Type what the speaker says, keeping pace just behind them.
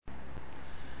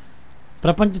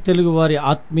ప్రపంచ తెలుగు వారి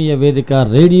ఆత్మీయ వేదిక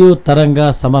రేడియో తరంగా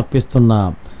సమర్పిస్తున్న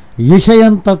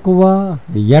విషయం తక్కువ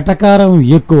ఎటకారం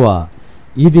ఎక్కువ.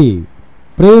 ఇది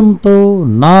ప్రేమ్తో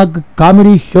నాగ్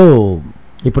కామెడీ షో.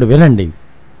 ఇప్పుడు వినండి.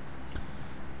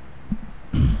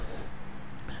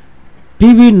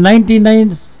 టీవీ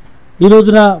 99 ఈ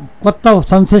రోజున కొత్త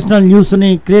సెన్సేషనల్ న్యూస్ని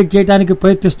క్రియేట్ చేయడానికి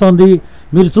ప్రయత్నిస్తోంది.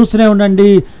 మీరు చూస్తూనే ఉండండి.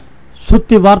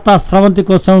 సుత్తి వార్తా స్రవంతి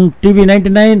కోసం టీవీ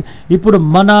 99. ఇప్పుడు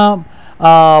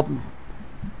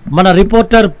మన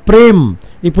రిపోర్టర్ ప్రేమ్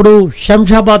ఇప్పుడు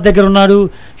శంషాబాద్ దగ్గర ఉన్నాడు.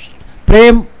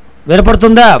 ప్రేమ్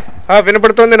వినపడుతుందా?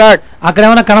 వినపడుతుంది నాకు. అక్కడ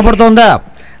ఏమైనా కనపడుతుందా?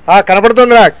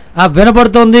 కనపడుతుంది నాకు.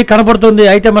 కనపడుతుంది.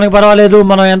 అయితే మనకు పర్వాలేదు,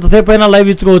 మనం ఎంతసేపు అయినా లైవ్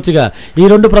ఇచ్చుకోవచ్చుగా. ఈ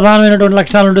రెండు ప్రధానమైనటువంటి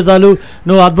లక్షణాలు ఉంటే చాలు,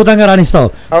 నువ్వు అద్భుతంగా రాణిస్తావు.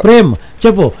 ప్రేమ్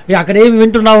చెప్పు, అక్కడేం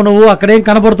వింటున్నావు నువ్వు? అక్కడేం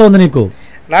కనపడుతోంది నీకు?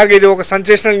 నాకు ఇది ఒక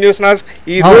సెన్సేషనల్ న్యూస్ నాకు.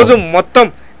 ఈ రోజు మొత్తం,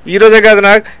 ఈ రోజే కాదు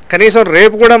నాకు, కనీసం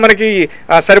రేపు కూడా మనకి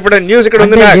సరిపడే న్యూస్ ఇక్కడ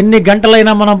ఉంది. ఎన్ని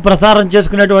గంటలైనా మనం ప్రసారం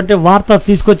చేసుకునేటువంటి వార్త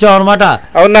తీసుకొచ్చావు అనమాట.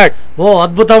 అవును నాకు. ఓ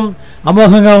అద్భుతం,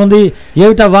 అమోఘంగా ఉంది.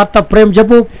 ఏమిటా వార్త ప్రేమ్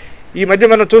చెప్పు. ఈ మధ్య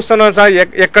మనం చూస్తున్నాం సార్,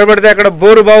 ఎక్కడ పడితే అక్కడ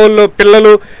బోరు బావుల్లో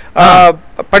పిల్లలు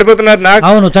పడిపోతున్నారు నాకు.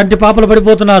 అవును, చంటి పాపలు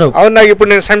పడిపోతున్నారు. అవును నాకు. ఇప్పుడు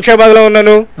నేను శంషాబాద్ లో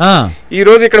ఉన్నాను. ఈ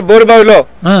రోజు ఇక్కడ బోరు బావిలో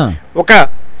ఒక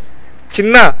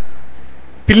చిన్న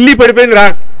పిల్లి పడిపోయింది రా.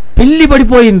 పిల్లి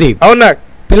పడిపోయింది? అవును నాకు.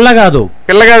 పిల్ల కాదు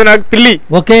నాకు, పిల్లి.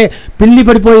 ఓకే, పిల్లి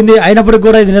పడిపోయింది. అయినప్పటికీ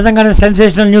కూడా ఇది నిజంగానే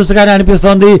సెన్సేషనల్ న్యూస్ గానే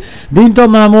అనిపిస్తోంది. దీంతో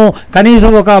మనము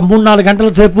కనీసం ఒక 3-4 గంటల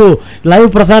సేపు లైవ్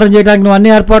ప్రసారం చేయడానికి నువ్వు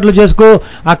అన్ని ఏర్పాట్లు చేసుకో.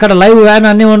 అక్కడ లైవ్ వ్యాన్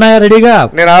అన్ని ఉన్నాయా రెడీగా?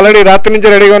 నేను ఆల్రెడీ రాత్రి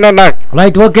నుంచి రెడీగా ఉన్నాను.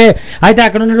 Right, okay. అయితే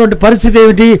అక్కడ ఉన్నటువంటి పరిస్థితి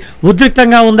ఏమిటి?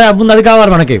 ఉద్రిక్తంగా ఉందా? ముందు అది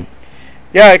కావాలి మనకి.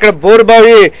 ఇక్కడ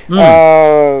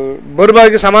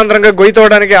బోరుబావికి సమాంతరంగా గొయ్యి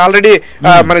తోవడానికి ఆల్రెడీ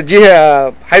మన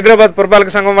హైదరాబాద్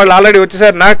పురపాలక సంఘం వాళ్ళు ఆల్రెడీ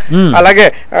వచ్చేసారు నాకు. అలాగే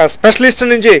స్పెషలిస్ట్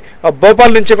నుంచి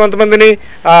భోపాల్ నుంచి కొంతమందిని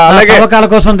అలాగే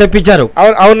కోసం తెప్పించారు.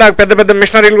 అవును నాకు. పెద్ద పెద్ద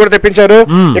మిషనరీలు కూడా తెప్పించారు.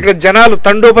 ఇక్కడ జనాలు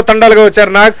తండోపతండాలుగా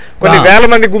వచ్చారు నాకు. కొన్ని వేల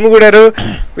మంది గుమ్మిగూడారు.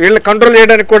 వీళ్ళని కంట్రోల్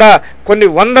చేయడానికి కూడా కొన్ని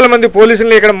వందల మంది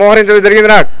పోలీసుల్ని ఇక్కడ మోహరించడం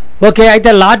జరిగింది నాకు. ఓకే, అయితే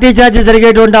లాఠీ చార్జ్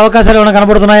జరిగేటువంటి అవకాశాలు ఏమైనా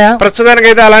కనబడుతున్నాయా? ప్రస్తుతానికి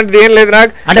అయితే అలాంటిది ఏం లేదు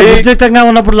నాకు. అంటే ఉద్రిక్తంగా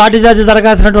ఉన్నప్పుడు లాఠీ చార్జ్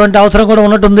జరగాల్సినటువంటి అవసరం కూడా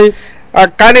ఉన్నట్టుంది.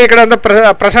 కానీ ఇక్కడ అంతా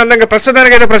ప్రశాంతంగా,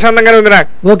 ప్రస్తుతానికి అయితే ప్రశాంతంగానే ఉంది నాకు.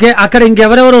 ఓకే, అక్కడ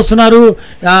ఇంకెవరెవరు వస్తున్నారు?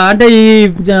 అంటే ఈ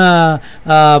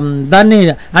దాన్ని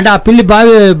అంటే ఆ పిల్లి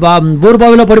బోరు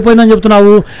బావిలో పడిపోయిందని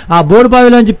చెప్తున్నావు. ఆ బోరు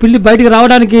బావిలోంచి పిల్లి బయటికి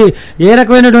రావడానికి ఏ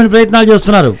రకమైనటువంటి ప్రయత్నాలు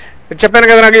చేస్తున్నారు? చెప్పాను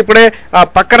కదా నాకు. ఇప్పుడే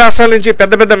పక్క రాష్ట్రాల నుంచి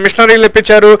పెద్ద పెద్ద మిషనరీలు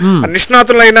ఇప్పించారు,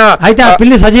 నిష్ణాతులైన. అయితే ఆ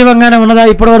పిల్లి సజీవంగానే ఉన్నదా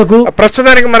ఇప్పటి వరకు?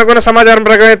 ప్రస్తుతానికి మనకున్న సమాచారం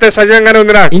ప్రకారం అయితే సజీవంగానే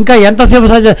ఉంది నాకు. ఇంకా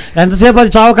ఎంతసేపు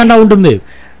అది చావకుండా ఉంటుంది?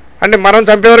 అంటే మనం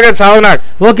చంపేవరకు చావు నాకు.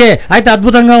 ఓకే, అయితే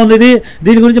అద్భుతంగా ఉంది ఇది.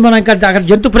 దీని గురించి మనం అక్కడ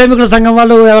జంతు ప్రేమికుల సంఘం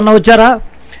వాళ్ళు ఏమన్నా వచ్చారా?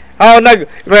 నాకు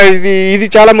ఇది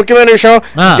చాలా ముఖ్యమైన విషయం.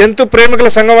 జంతు ప్రేమికుల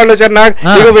సంఘం వాళ్ళు వచ్చారు నాకు.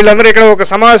 వీళ్ళందరూ ఇక్కడ ఒక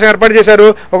సమావేశం ఏర్పాటు చేశారు.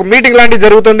 ఒక మీటింగ్ లాంటిది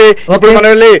జరుగుతుంది. ఇప్పుడు మనం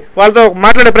వెళ్ళి వాళ్ళతో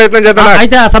మాట్లాడే ప్రయత్నం చేద్దాం.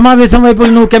 అయితే ఆ సమావేశం వైపు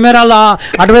నువ్వు కెమెరాలు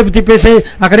అటువైపు తిప్పేసి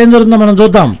అక్కడ ఏం జరుగుతుందో మనం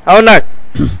చూద్దాం. అవునా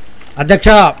అధ్యక్ష,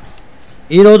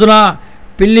 ఈ రోజున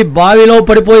పిల్లి బావిలో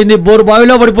పడిపోయింది, బోరు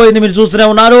బావిలో పడిపోయింది. మీరు చూస్తూనే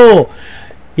ఉన్నారు.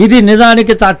 ఇది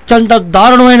నిజానికి అత్యంత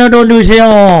దారుణమైనటువంటి విషయం.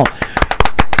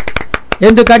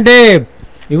 ఎందుకంటే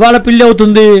ఇవాళ పిల్లి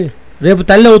అవుతుంది, రేపు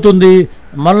తల్లి అవుతుంది,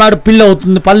 మర్నాడు పిల్లి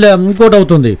అవుతుంది, ఇంకోటి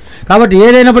అవుతుంది. కాబట్టి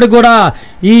ఏదైనప్పటికీ కూడా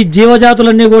ఈ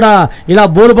జీవజాతులన్నీ కూడా ఇలా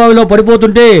బోరుబావిలో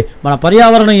పడిపోతుంటే మన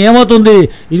పర్యావరణం ఏమవుతుంది,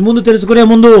 ఇది ముందు తెలుసుకునే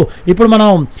ముందు ఇప్పుడు మనం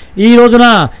ఈ రోజున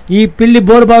ఈ పిల్లి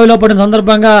బోరుబావిలో పడిన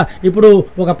సందర్భంగా ఇప్పుడు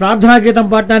ఒక ప్రార్థనా గీతం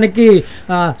పాడటానికి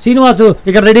శ్రీనివాసు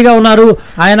ఇక్కడ రెడీగా ఉన్నారు.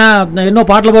 ఆయన ఎన్నో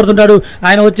పాటలు పాడుతుంటాడు.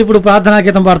 ఆయన వచ్చి ఇప్పుడు ప్రార్థనా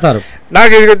గీతం పాడతారు.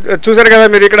 నాకు చూశారు కదా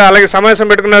మీరు, ఇక్కడ అలాగే సమావేశం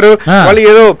పెట్టుకున్నారు. వాళ్ళు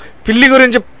ఏదో పిల్లి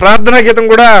గురించి ప్రార్థనా గీతం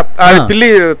కూడా, పిల్లి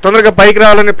తొందరగా పైకి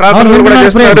రావాలని ప్రార్థన కూడా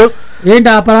చేస్తున్నారు. ఏంటి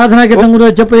ఆ ప్రార్థనా గీతం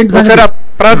గురించి చెప్పు. ఒకసారి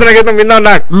ప్రార్థనా గీతం విందాం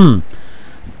నాకు.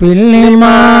 పిల్లి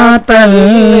మా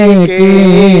తల్లికి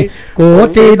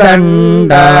కోటి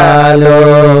దండాలు,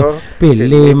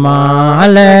 పిల్లి మా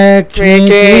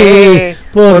లక్ష్మికి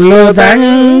పొర్లు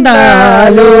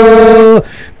దండాలు,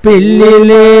 పిల్లి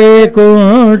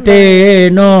లేకుంటేనో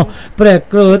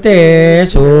ప్రకృతే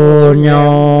శూన్యం,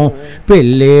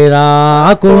 పిల్లి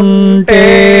రాకుంటేనో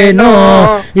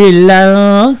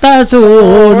ఇల్లంత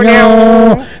శూన్యం,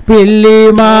 పిల్లి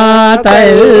మా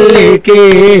తల్లికి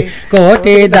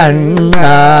కోటి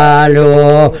దండాలు,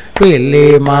 పిల్లి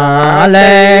మా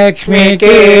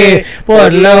లక్ష్మికి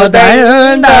పొర్లు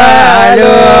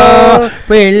దండాలు,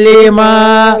 పిల్లి మా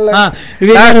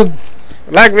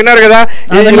నాకు విన్నారు కదా,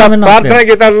 ఇలా ప్రార్థనా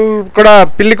గీతాలు కూడా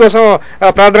పిల్లి కోసం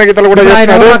ప్రార్థనా గీతాలు కూడా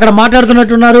చేస్తున్నారు. అక్కడ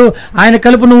మాట్లాడుతున్నట్టున్నారు, ఆయన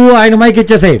కలుపు, నువ్వు ఆయన మైక్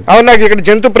ఇచ్చేసాయి. అవును, నాకు ఇక్కడ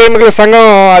జంతు ప్రేమికుల సంఘం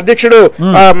అధ్యక్షుడు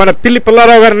మన పిల్లి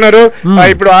పుల్లారావు గారు ఉన్నారు.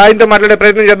 ఇప్పుడు ఆయనతో మాట్లాడే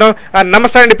ప్రయత్నం చేద్దాం.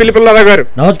 నమస్తే అండి పిల్లి పుల్లారావు గారు.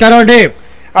 నమస్కారం అండి.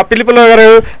 పిల్లి పుల్లారావు గారు,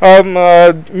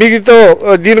 మీతో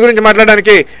దీని గురించి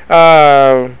మాట్లాడడానికి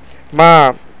మా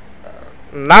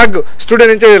నాగ్ స్టూడియో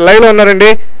నుంచి లైవ్ లో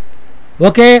ఉన్నారండి.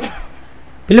 ఓకే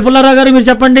పిల్లి పుల్లారావు గారు, మీరు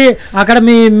చెప్పండి, అక్కడ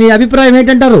మీ అభిప్రాయం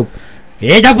ఏంటంటారు?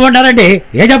 ఏ చెప్పమంటారండి,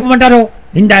 ఏ చెప్పమంటారు?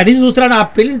 ఇంత అడిగి చూస్తున్నాను, ఆ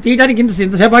పిల్లిని తీయడానికి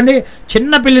ఇంతసేపు అండి,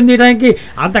 చిన్న పిల్లిని తీయడానికి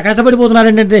అంత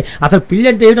కష్టపడిపోతున్నారండి. అంటే అసలు పిల్లి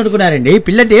అంటే ఏమిటనుకున్నారండి?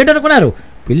 పిల్లి అంటే ఏమిటనుకున్నారు?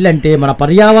 పిల్లి అంటే మన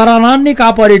పర్యావరణాన్ని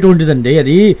కాపాడేటువంటిదండి.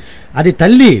 అది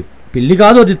తల్లి, పిల్లి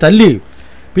కాదు, అది తల్లి.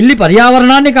 పిల్లి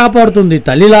పర్యావరణాన్ని కాపాడుతుంది,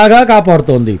 తల్లిలాగా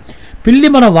కాపాడుతోంది. పిల్లి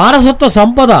మన వారసత్వ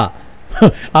సంపద.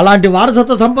 అలాంటి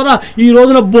వారసత్వ సంపద ఈ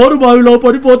రోజున బోరు బావిలో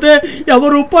పడిపోతే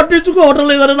ఎవరు పట్టించుకోవటం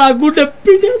లేదని నా గుండె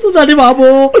పిండేస్తుందని బాబో.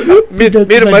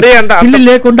 పిల్లి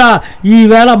లేకుండా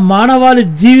ఈవేళ మానవాళి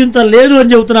జీవించలేదు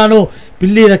అని చెబుతున్నాను.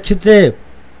 పిల్లి రక్షితే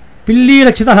పిల్లి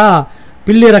రక్షిత,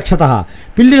 పిల్లి రక్షత,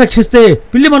 పిల్లి రక్షిస్తే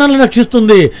పిల్లి మనల్ని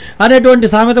రక్షిస్తుంది అనేటువంటి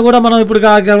సామెత కూడా మనం ఇప్పుడు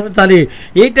గమనించాలి.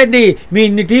 ఏంటండి, మీ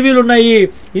ఇన్ని టీవీలు ఉన్నాయి,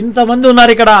 ఇంతమంది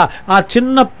ఉన్నారు ఇక్కడ, ఆ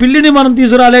చిన్న పిల్లిని మనం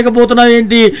తీసుకురాలేకపోతున్నాం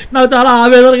ఏంటి? నాకు చాలా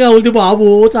ఆవేదనగా ఉంది బాబు,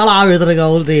 చాలా ఆవేదనగా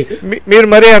ఉంది. మీరు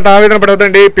మరీ అంత ఆవేదన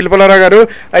పడవద్దండి పిల్లి పుల్లారావు గారు.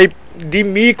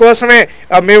 మీకోసమే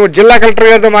మేము జిల్లా కలెక్టర్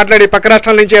గారితో మాట్లాడి పక్క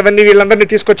రాష్ట్రాల నుంచి అవన్నీ వీళ్ళందరినీ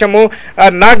తీసుకొచ్చాము.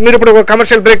 నాకు మీరు ఇప్పుడు ఒక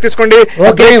కమర్షియల్ బ్రేక్ తీసుకోండి,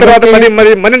 తర్వాత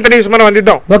మరింత న్యూస్ మనం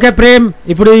అందిద్దాం. ఓకే ప్రేమ్,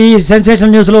 ఇప్పుడు ఈ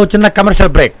సెన్సేషన్ న్యూస్ లో చిన్న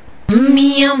కమర్షియల్ బ్రేక్.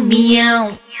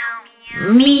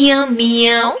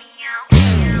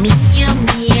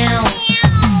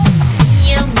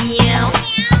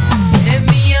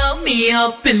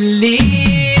 పిల్లి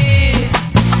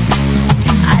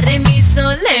అరే మీ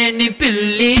సోలేని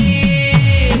పిల్లి,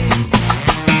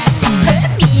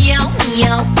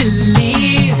 పిల్లి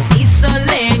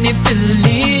ఇసలేని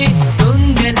పిల్లి,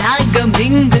 దొంగలాగా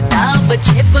మింగుతావ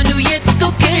చేపను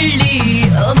ఎత్తుకెళ్ళి.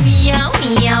 మియావ్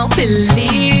మియావ్ పిల్లి,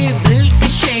 మిల్క్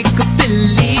షేక్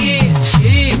పిల్లి,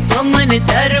 చీపమని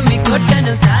తరిమి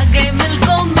కొట్టను తాగే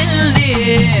మిల్కో మిల్లి.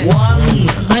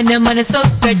 మన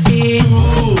మనసొక్కటి,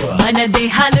 మన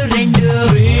దేహాలు రెండు,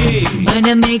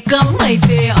 మనమేకం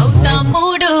అయితే అవుతా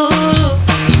మూడు.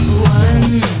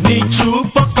 నీ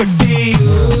చూపొక్కటి,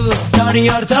 దాని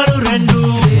అర్థాలు రెండు,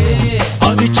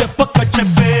 అది చెప్పక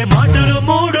చెప్పే మాటలు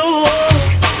మూడు.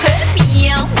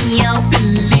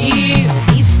 పిల్లి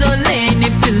ఇసోలేని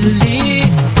పిల్లి,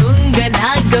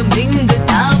 దొంగలాగా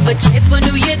మింగుతావ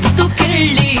చేపను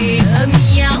ఎత్తుకెళ్ళి.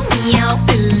 మియావ్ మియావ్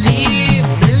పిల్లి,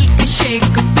 మిల్క్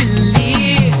షేక్ పిల్లి,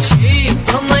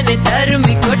 చీపమని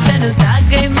తరిమి కొట్టను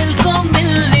తాగే మిల్కో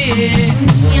మిల్లి.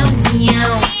 Meow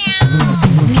meow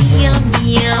meow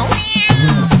meow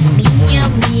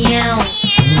meow meow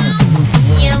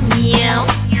meow meow.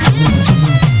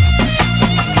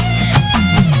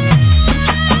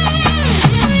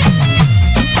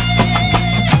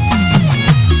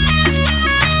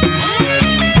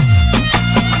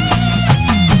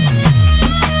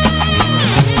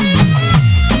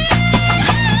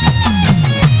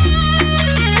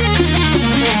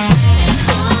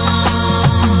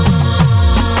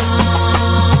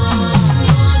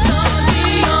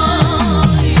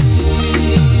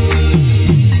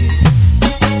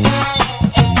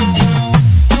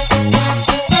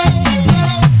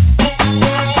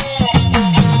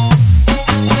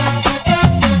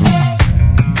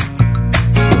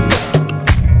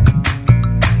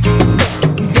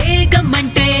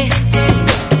 వేగమంటే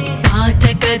పాత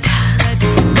కథ,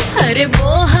 అరే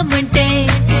మోహమంటే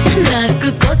నాకు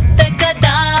కొత్త కథ,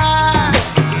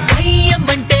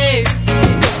 వెయ్యమంటే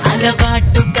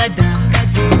అలవాటు కదా,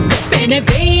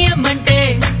 పెనవేయమంటే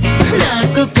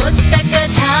నాకు కొత్త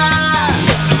కథ.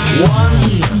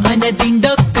 మన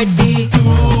దిండొక్కటి,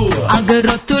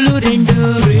 అగరొత్తులు రెండు,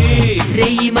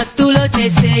 రేయి మత్తులో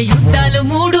చేసే యుద్ధాలు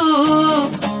మూడు.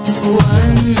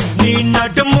 నీ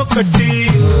నడుమొక్కటి,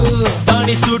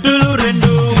 దాని సుడులు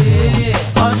రెండు,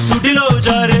 ఆ సుడిలో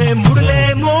జారే ముడులే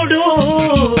మూడు.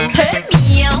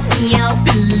 మియావ్ మియావ్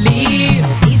పిల్లి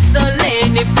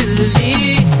ఇసలేని పిల్లి,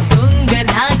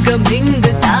 దొంగలాగా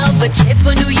మింగుతావ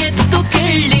చేపను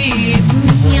ఎత్తుకెళ్ళి.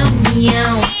 Meow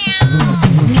meow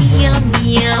meow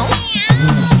meow.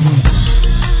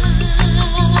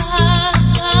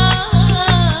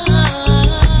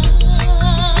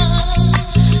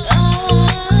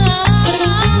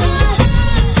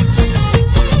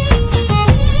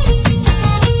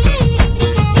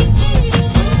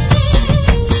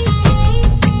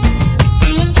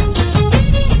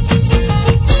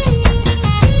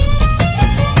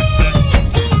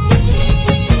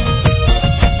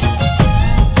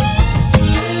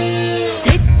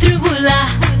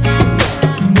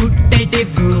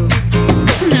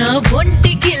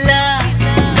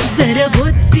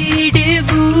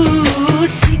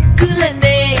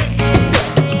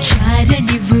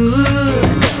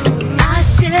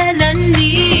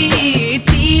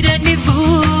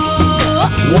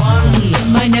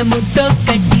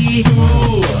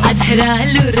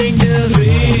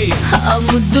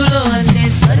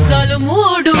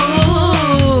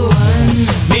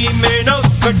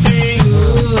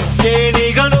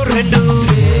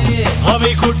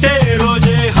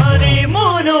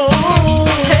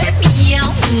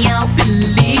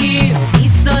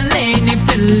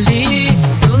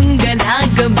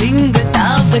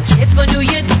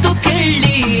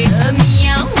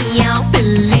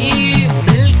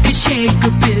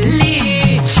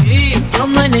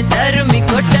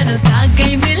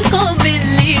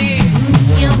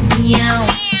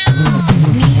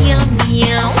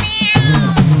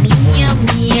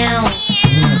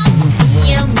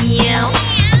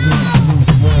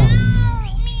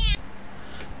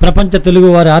 ప్రపంచ తెలుగు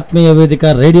వారి ఆత్మీయ వేదిక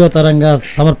రేడియో తరంగా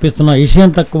సమర్పిస్తున్న విషయం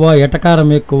తక్కువ ఎటకారం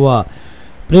ఎక్కువ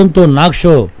ప్రేమ్తో నాగ్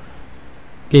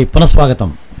షోకి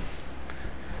పునఃస్వాగతం.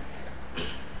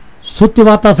 సూత్తి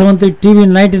వార్తా సమంతి టీవీ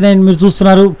 99 మీరు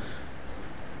చూస్తున్నారు.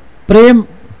 ప్రేమ్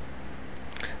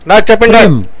నాకు చెప్పండి.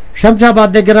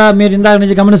 శంషాబాద్ దగ్గర మీరు ఇందాక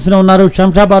నుంచి గమనిస్తూనే ఉన్నారు.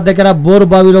 శంషాబాద్ దగ్గర బోరు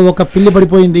బావిలో ఒక పిల్లి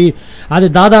పడిపోయింది. అది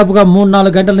దాదాపుగా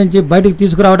 3-4 గంటల నుంచి బయటికి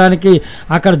తీసుకురావడానికి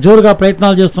అక్కడ జోరుగా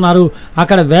ప్రయత్నాలు చేస్తున్నారు.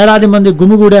 అక్కడ వేలాది మంది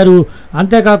గుమిగూడారు.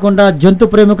 అంతేకాకుండా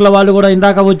జంతు ప్రేమికుల వాళ్ళు కూడా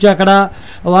ఇందాక వచ్చి అక్కడ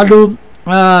వాళ్ళు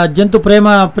జంతు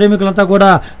ప్రేమికులంతా కూడా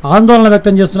ఆందోళన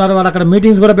వ్యక్తం చేస్తున్నారు. వాళ్ళు అక్కడ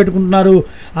మీటింగ్స్ కూడా పెట్టుకుంటున్నారు.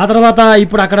 ఆ తర్వాత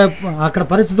ఇప్పుడు అక్కడ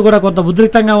పరిస్థితి కూడా కొంత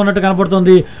ఉద్రిక్తంగా ఉన్నట్టు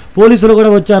కనపడుతుంది. పోలీసులు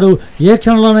కూడా వచ్చారు. ఏ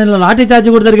క్షణంలోనే లాఠీ చార్జ్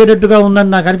కూడా జరిగేటట్టుగా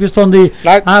ఉందని నాకు అనిపిస్తోంది.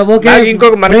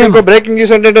 ఇంకో బ్రేకింగ్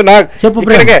న్యూస్ ఏంటంటే చెప్పు.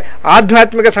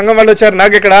 ఆధ్యాత్మిక సంఘం వాళ్ళు వచ్చారు.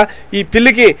 నాకు ఇక్కడ ఈ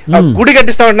పిల్లికి గుడి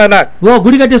కట్టిస్తా ఉంటున్నారు. ఓ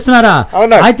గుడి కట్టిస్తున్నారా?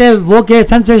 అయితే ఓకే,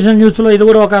 సెన్సేషన్ న్యూస్ లో ఇది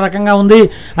కూడా ఒక రకంగా ఉంది.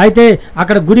 అయితే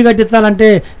అక్కడ గుడి కట్టించాలంటే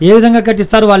ఏ విధంగా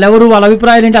కట్టిస్తారు, వాళ్ళెవరు, వాళ్ళ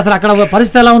అభిప్రాయాలు ఏంటి, అసలు అక్కడ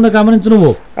పరిస్థితి ఎలా ఉందో గమనించు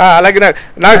నువ్వు. అలాగే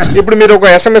నాకు ఇప్పుడు మీరు ఒక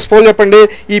SMS పోల్ చెప్పండి.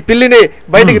 ఈ పిల్లిని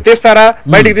బయటికి తీస్తారా?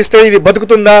 బయటికి తీస్తే ఇది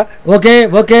బతుకుతుందా? ఓకే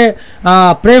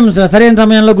ప్రేమ్ సరైన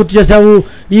సమయంలో గుర్తు చేశావు.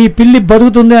 ఈ పిల్లి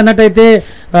బతుకుతుంది అన్నట్టయితే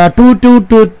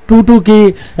 2222కి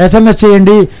SMS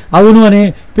చేయండి అవును అని.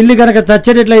 పిల్లి కనుక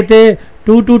చచ్చేటట్లయితే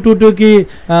 2222కి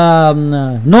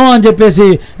నో అని చెప్పేసి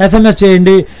SMS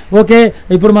చేయండి. ఓకే,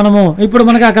 ఇప్పుడు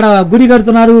మనకు అక్కడ గుడి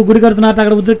కడుతున్నారు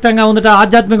అక్కడ ఉద్రిక్తంగా ఉందట.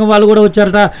 ఆధ్యాత్మిక వాళ్ళు కూడా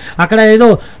వచ్చారట. అక్కడ ఏదో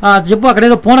అక్కడ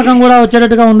ఏదో పూనకం కూడా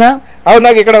వచ్చేటట్టుగా ఉందా? అవును,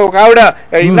 నాకు ఇక్కడ ఒక ఆవిడ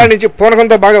ఇందా నుంచి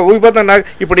పూనకంతో బాగా ఊగిపోతాను. నాకు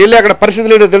ఇప్పుడు వెళ్ళి అక్కడ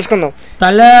పరిస్థితులు ఏంటో తెలుసుకుందాం.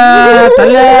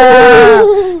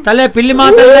 తల్లే పిల్లి మా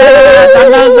తల్లే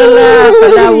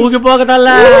ఊగిపోక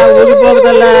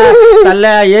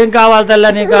తల్లే ఏం కావాలి తల్లే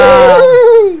నీకు?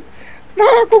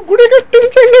 నాకు గుడి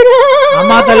కట్టించండి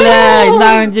అమ్మా తల్లే,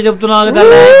 ఇందాక నుంచి చెప్తున్నావు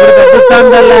తల్లే, గుడి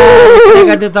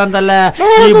కట్టిస్తాను తల్లే,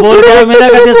 ఈ బోర్డు మీద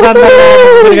కట్టిస్తాను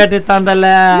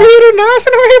తల్లే. మీరు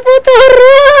నాశనం అయిపోతారు.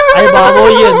 అయ్యి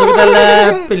బాబోయ్, ఎందుకు తల్లే?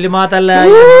 పిల్లి మా తల్లే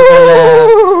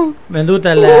ఎందుకు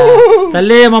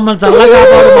తల్లి మమ్మల్ని చల్ల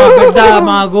కాపాడు, మా బిడ్డ,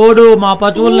 మా గోడు, మా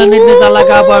పశువులన్నింటినీ చల్ల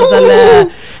కాపాడు తల్లే.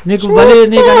 నీకు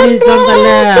అన్ని ఇస్తాను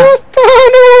తల్లే.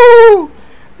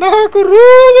 నాకు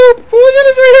రోజు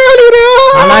పూజలు చేయాలి.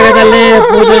 అలాగే తల్లి,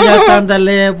 పూజలు చేస్తాను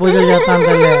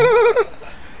తల్లి.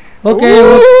 ఓకే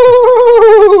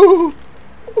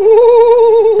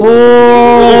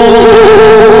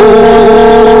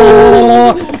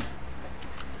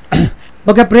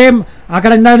ఓకే ప్రేమ్,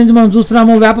 అక్కడ ఇందాక నుంచి మనం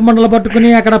చూస్తున్నాము వేప మండలు పట్టుకుని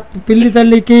అక్కడ పిల్లి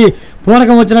తల్లికి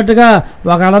పూనకం వచ్చినట్టుగా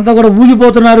వాళ్ళంతా కూడా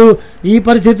ఊగిపోతున్నారు. ఈ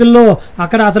పరిస్థితుల్లో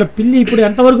అక్కడ అసలు పిల్లి ఇప్పుడు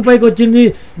ఎంతవరకు పైకి వచ్చింది,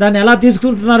 దాన్ని ఎలా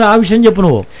తీసుకుంటున్నారు, ఆ విషయం చెప్పు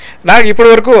నువ్వు. నాకు ఇప్పటి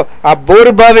వరకు ఆ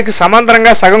బోరు బావికి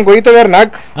సమాంతరంగా సగం కొయ్యతారు.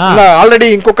 నాకు ఆల్రెడీ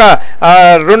ఇంకొక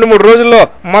 2-3 రోజుల్లో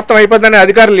మొత్తం అయిపోతుందని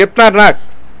అధికారులు చెప్తున్నారు. నాకు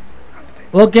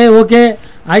ఓకే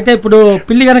అయితే ఇప్పుడు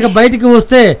పిల్లి కనుక బయటికి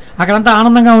వస్తే అక్కడంతా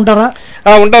ఆనందంగా ఉంటారా?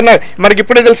 ఉంటారు. నాకు మనకి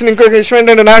ఇప్పుడే తెలిసిన ఇంకొక విషయం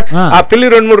ఏంటంటే నాకు ఆ పిల్లి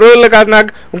 2-3 రోజుల్లో కాదు, నాకు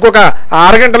ఇంకొక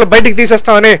 6 గంటలు బయటికి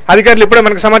తీసేస్తామని అధికారులు ఇప్పుడే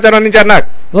మనకు సమాచారం అందించారు. నాకు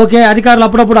ఓకే, అధికారులు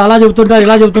అప్పుడప్పుడు అలా చెబుతుంటారు,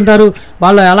 ఇలా చెబుతుంటారు,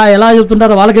 వాళ్ళు ఎలా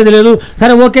చెబుతుంటారో వాళ్ళకే తెలియదు.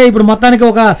 సరే ఓకే, ఇప్పుడు మొత్తానికి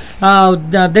ఒక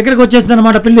దగ్గరికి వచ్చేసింది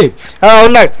అనమాట పిల్లి.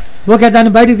 అవునా? ఓకే,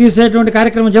 దాన్ని బయటికి తీసేటువంటి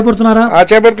కార్యక్రమం చేపడుతున్నారా?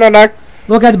 చేపడుతున్నా. నాకు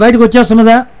ఓకే, అది బయటకు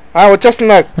వచ్చేస్తున్నదా?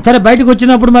 వచ్చేస్తున్నా. సరే, బయటకు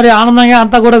వచ్చినప్పుడు మరి ఆనందంగా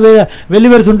అంతా కూడా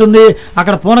వెల్లివెరుతుంటుంది.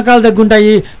 అక్కడ పూనకాలు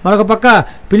తగ్గుంటాయి. మరొక పక్క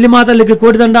పిల్లి మాతల్లికి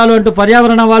కోటి దండాలు అంటూ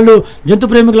పర్యావరణ వాళ్ళు, జంతు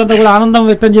ప్రేమికులంతా కూడా ఆనందం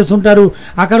వ్యక్తం చేస్తుంటారు.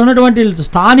 అక్కడ ఉన్నటువంటి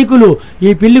స్థానికులు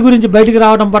ఈ పిల్లి గురించి బయటికి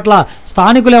రావడం పట్ల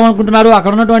స్థానికులు ఏమనుకుంటున్నారు,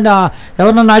 అక్కడ ఉన్నటువంటి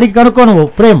ఎవరినన్నా అడిగి కనుక్కోను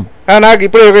ప్రేమ్. నాకు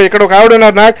ఇప్పుడు ఇక్కడ ఒక ఆవిడ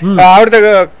ఉన్నారు. నాకు ఆవిడతో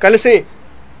కలిసి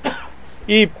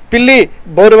ఈ పిల్లి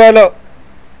బోరువాలో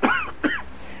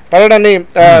పడడాన్ని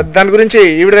దాని గురించి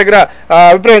ఈవిడ దగ్గర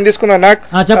అభిప్రాయం తీసుకున్నాను. నాకు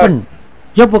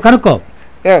చెప్పు కనుక్కో.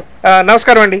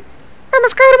 నమస్కారం అండి.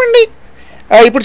 ఇప్పుడు